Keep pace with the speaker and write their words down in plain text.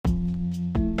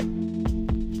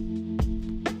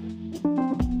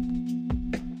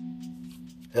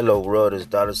Hello, world. It's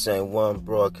Dr. Saint One,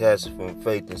 broadcasting from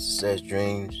Faith and Success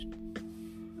Dreams.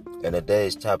 And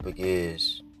today's topic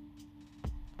is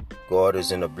God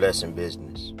is in the blessing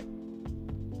business.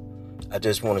 I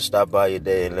just want to stop by your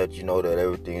day and let you know that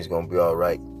everything's going to be all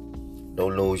right.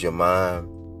 Don't lose your mind.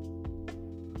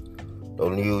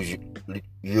 Don't lose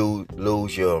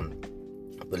your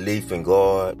belief in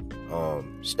God.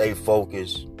 Stay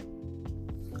focused.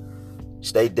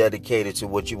 Stay dedicated to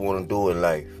what you want to do in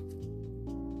life.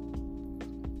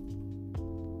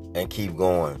 And keep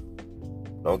going.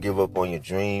 Don't give up on your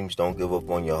dreams. Don't give up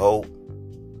on your hope.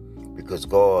 Because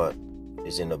God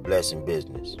is in the blessing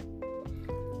business.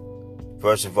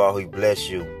 First of all, He bless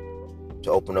you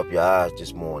to open up your eyes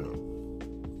this morning.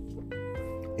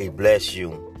 He bless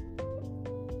you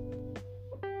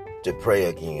to pray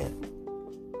again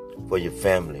for your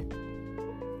family,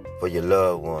 for your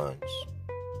loved ones,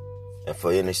 and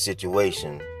for any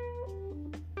situation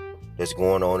that's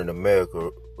going on in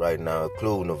America right now,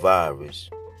 including the virus.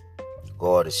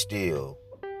 God is still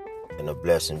in the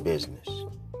blessing business.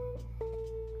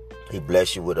 He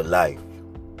bless you with a life.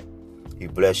 He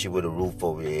bless you with a roof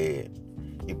over your head.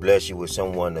 He bless you with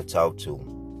someone to talk to.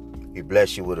 He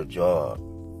bless you with a job.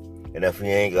 And if you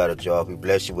ain't got a job, He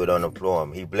bless you with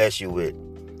unemployment. He bless you with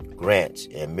grants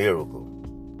and miracles.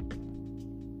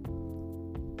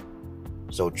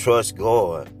 So trust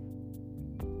God,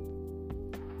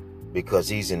 because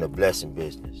He's in the blessing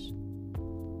business.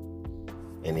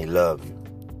 And He loves you.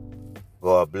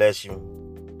 God bless you.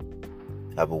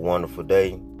 Have a wonderful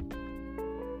day.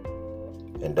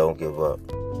 And don't give up.